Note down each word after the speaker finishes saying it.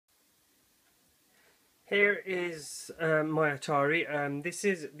Here is my Atari. This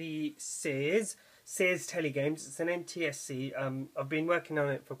is the Sears Tele games. It's an NTSC. I've been working on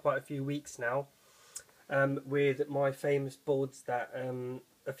it for quite a few weeks now with my famous boards that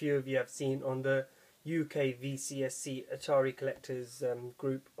a few of you have seen on the UK VCSC Atari Collectors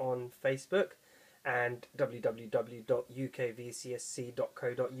group on Facebook and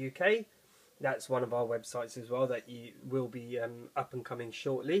www.ukvcsc.co.uk. That's one of our websites as well that you will be up and coming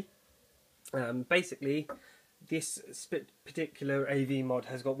shortly. Basically, this particular AV mod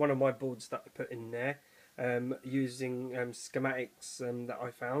has got one of my boards that I put in there using schematics that I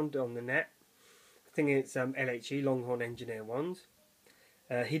found on the net. I think it's LHE, Longhorn Engineer ones.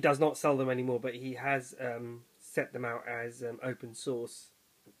 He does not sell them anymore, but he has set them out as open source.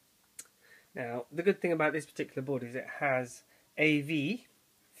 Now, the good thing about this particular board is it has AV,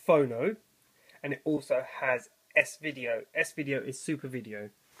 phono, and it also has SVideo. SVideo is super video.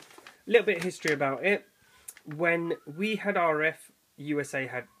 A little bit of history about it. When we had RF, USA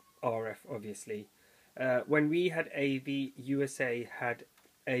had RF, obviously. When we had AV, USA had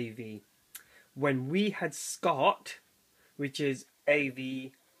AV. When we had SCART, which is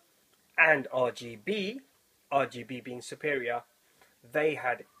AV and RGB, RGB being superior, they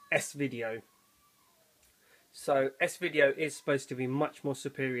had SVideo. So SVideo is supposed to be much more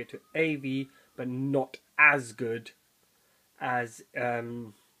superior to AV, but not as good as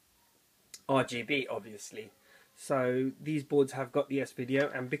RGB, obviously. So these boards have got the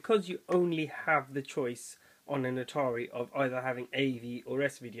SVideo, and because you only have the choice on an Atari of either having AV or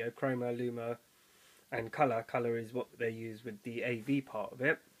SVideo, chroma, luma, and color. Color is what they use with the AV part of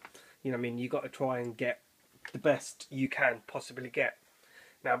it. You know, I mean, you got to try and get the best you can possibly get.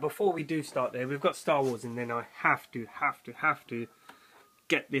 Now, before we do start there, we've got Star Wars, and then I have to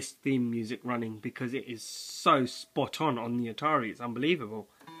get this theme music running because it is so spot on the Atari. It's unbelievable.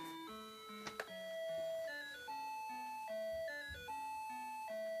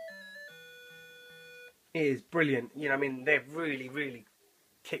 It is brilliant. You know, I mean, they've really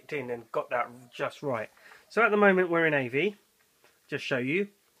kicked in and got that just right. So at the moment we're in AV. Just show you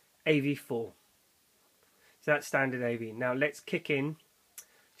AV4. So that's standard AV. Now let's kick in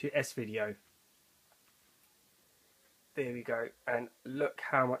to SVideo. There we go. And look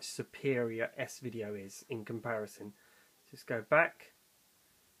how much superior SVideo is in comparison. Just go back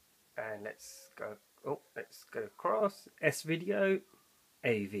and let's go. Oh, let's go across. SVideo,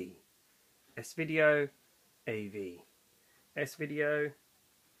 AV. SVideo, AV. SVideo,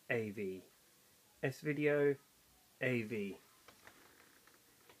 AV. SVideo, AV.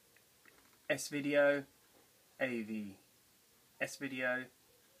 SVideo, AV. SVideo,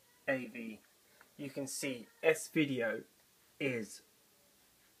 AV. You can see SVideo is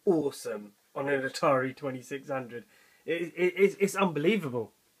awesome on an Atari 2600. It's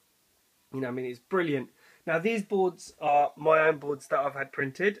unbelievable. You know, I mean, it's brilliant. Now, these boards are my own boards that I've had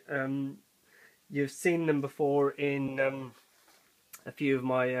printed. You've seen them before in a few of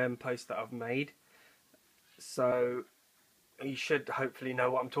my posts that I've made. So you should hopefully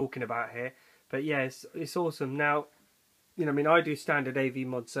know what I'm talking about here. But yeah, it's awesome. Now, you know, I mean, I do standard AV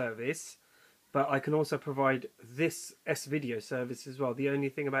mod service, but I can also provide this SVideo service as well. The only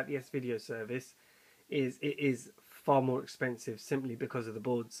thing about the SVideo service is it is far more expensive simply because of the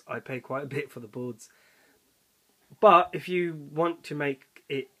boards. I pay quite a bit for the boards. But if you want to make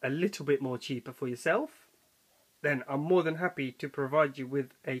it a little bit more cheaper for yourself, then I'm more than happy to provide you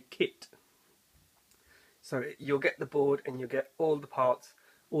with a kit. So you'll get the board and you'll get all the parts.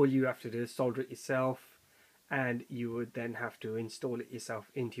 All you have to do is solder it yourself, and you would then have to install it yourself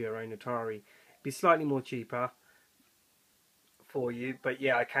into your own Atari. It'd be slightly more cheaper for you, but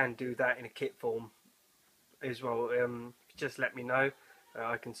yeah, I can do that in a kit form as well. Just let me know.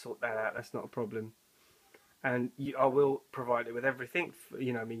 I can sort that out. That's not a problem. And I will provide it with everything.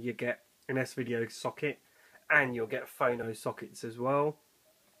 You know, I mean, you get an SVideo socket and you'll get phono sockets as well.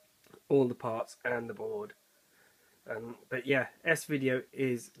 All the parts and the board. But yeah, SVideo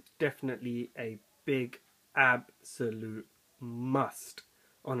is definitely a big absolute must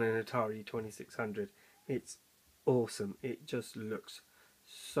on an Atari 2600. It's awesome. It just looks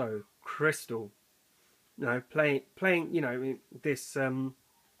so crystal. You know, playing, you know, this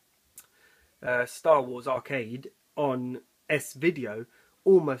Star Wars arcade on SVideo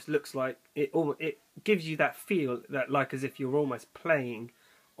almost looks like it gives you that feel that like as if you're almost playing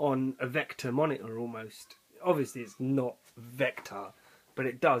on a vector monitor almost. Obviously it's not vector, but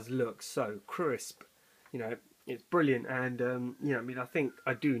it does look so crisp. You know, it's brilliant. And you know, I mean, I think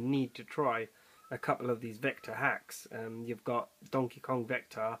I do need to try a couple of these vector hacks. You've got Donkey Kong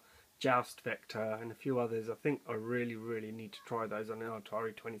Vector, Joust Vector, and a few others. I think I really need to try those on the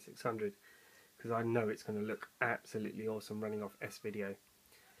Atari 2600. because I know it's going to look absolutely awesome running off SVideo.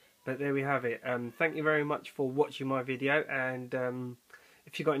 But there we have it. Thank you very much for watching my video, and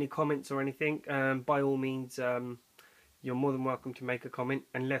if you got any comments or anything, by all means, you're more than welcome to make a comment,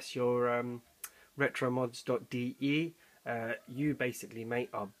 unless you're retromods.de. You basically, mate,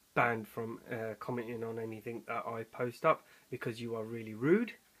 are banned from commenting on anything that I post up, because you are really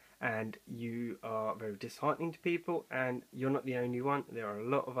rude and you are very disheartening to people, and you're not the only one. There are a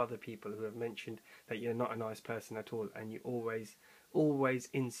lot of other people who have mentioned that you're not a nice person at all, and you always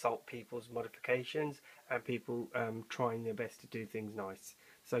insult people's modifications and people trying their best to do things nice.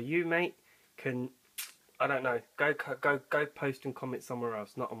 So you, mate, can, I don't know, go post and comment somewhere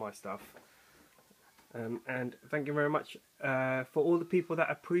else, not on my stuff. And thank you very much for all the people that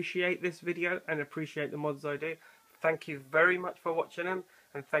appreciate this video and appreciate the mods I do. Thank you very much for watching them,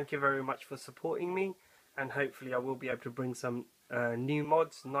 and thank you very much for supporting me, and hopefully I will be able to bring some new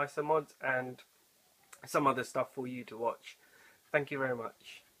mods, nicer mods, and some other stuff for you to watch. Thank you very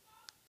much.